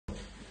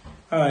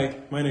Hi,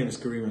 my name is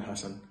Karim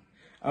Alhassan.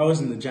 I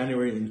was in the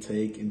January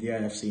intake in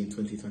DIFC in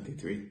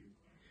 2023.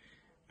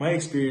 My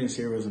experience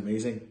here was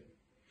amazing.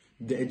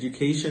 The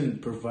education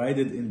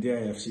provided in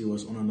DIFC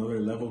was on another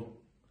level.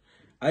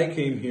 I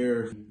came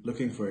here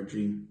looking for a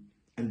dream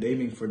and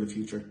aiming for the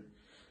future.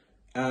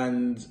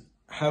 And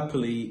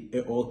happily,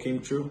 it all came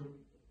true.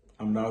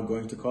 I'm now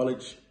going to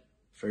college,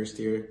 first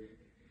year.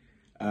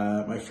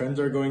 My friends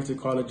are going to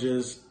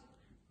colleges.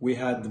 We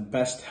had the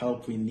best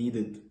help we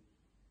needed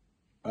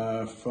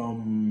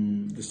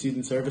from the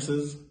student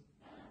services.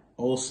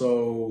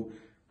 Also,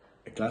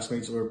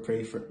 classmates were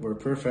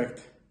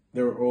perfect.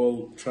 They were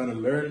all trying to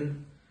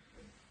learn,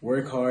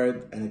 work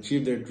hard, and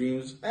achieve their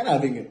dreams, and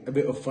having a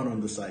bit of fun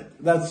on the side.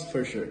 That's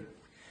for sure.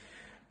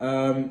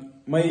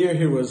 My year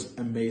here was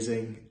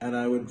amazing, and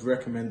I would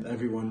recommend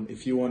everyone,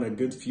 if you want a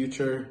good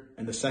future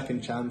and a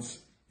second chance,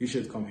 you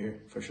should come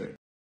here for sure.